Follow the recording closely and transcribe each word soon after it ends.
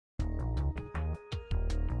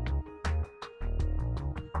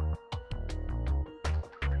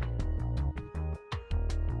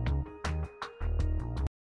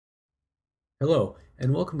Hello,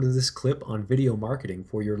 and welcome to this clip on video marketing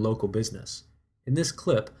for your local business. In this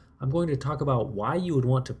clip, I'm going to talk about why you would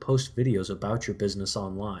want to post videos about your business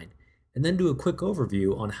online, and then do a quick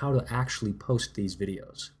overview on how to actually post these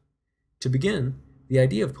videos. To begin, the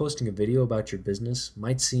idea of posting a video about your business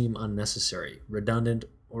might seem unnecessary, redundant,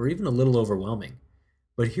 or even a little overwhelming.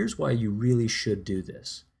 But here's why you really should do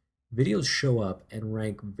this. Videos show up and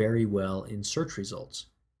rank very well in search results.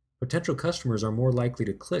 Potential customers are more likely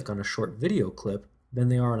to click on a short video clip than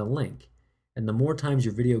they are on a link, and the more times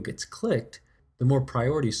your video gets clicked, the more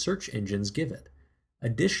priority search engines give it.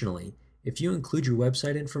 Additionally, if you include your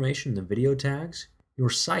website information in the video tags,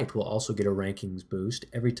 your site will also get a rankings boost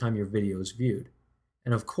every time your video is viewed.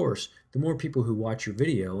 And of course, the more people who watch your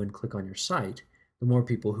video and click on your site, the more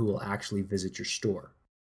people who will actually visit your store.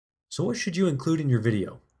 So what should you include in your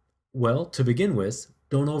video? Well, to begin with,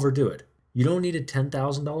 don't overdo it. You don't need a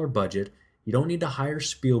 $10,000 budget, you don't need to hire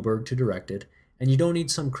Spielberg to direct it, and you don't need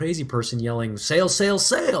some crazy person yelling, "Sale, sale,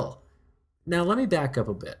 sale!" Now let me back up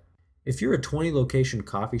a bit. If you're a 20-location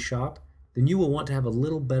coffee shop, then you will want to have a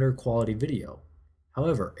little better quality video.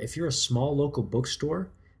 However, if you're a small local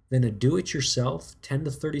bookstore, then a do-it-yourself 10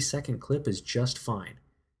 to 30 second clip is just fine.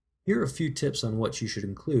 Here are a few tips on what you should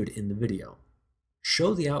include in the video.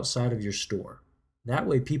 Show the outside of your store. That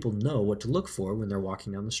way people know what to look for when they're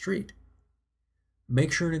walking down the street.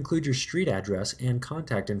 Make sure and include your street address and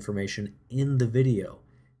contact information in the video.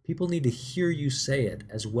 People need to hear you say it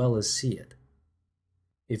as well as see it.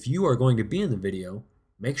 If you are going to be in the video,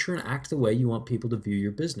 make sure and act the way you want people to view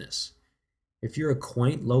your business. If you're a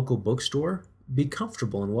quaint local bookstore, be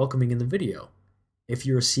comfortable and welcoming in the video. If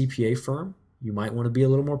you're a CPA firm, you might want to be a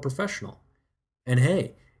little more professional. And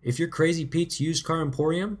hey, if you're Crazy Pete's Used Car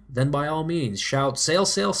Emporium, then by all means shout "Sale,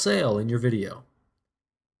 sale, sale" in your video.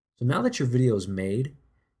 So now that your video is made,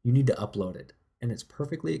 you need to upload it, and it's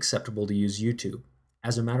perfectly acceptable to use YouTube.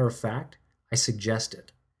 As a matter of fact, I suggest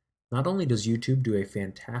it. Not only does YouTube do a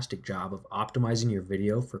fantastic job of optimizing your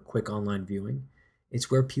video for quick online viewing,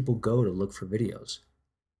 it's where people go to look for videos.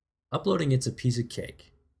 Uploading it's a piece of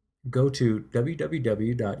cake. Go to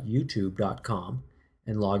www.youtube.com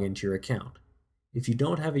and log into your account. If you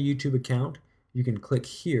don't have a YouTube account, you can click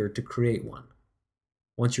here to create one.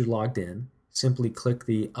 Once you're logged in, simply click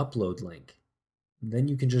the upload link. Then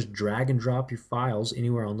you can just drag and drop your files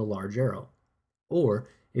anywhere on the large arrow. Or,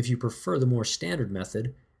 if you prefer the more standard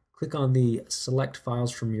method, click on the Select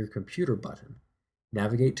Files from Your Computer button.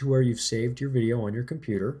 Navigate to where you've saved your video on your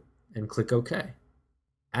computer and click OK.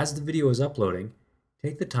 As the video is uploading,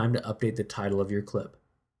 take the time to update the title of your clip.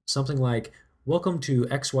 Something like, "Welcome to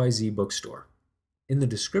XYZ Bookstore." In the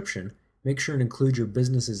description, make sure and include your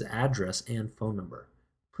business's address and phone number.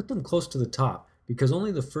 Put them close to the top because only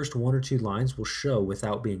the first 1 or 2 lines will show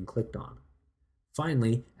without being clicked on.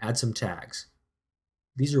 Finally, add some tags.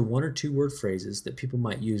 These are 1 or 2 word phrases that people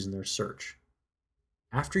might use in their search.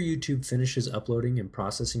 After YouTube finishes uploading and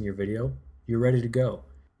processing your video, you're ready to go.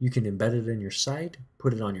 You can embed it in your site,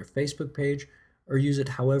 put it on your Facebook page, or use it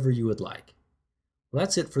however you would like. Well,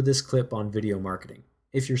 that's it for this clip on video marketing.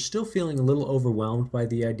 If you're still feeling a little overwhelmed by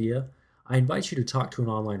the idea, I invite you to talk to an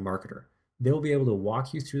online marketer. They'll be able to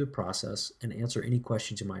walk you through the process and answer any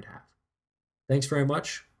questions you might have. Thanks very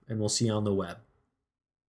much, and we'll see you on the web.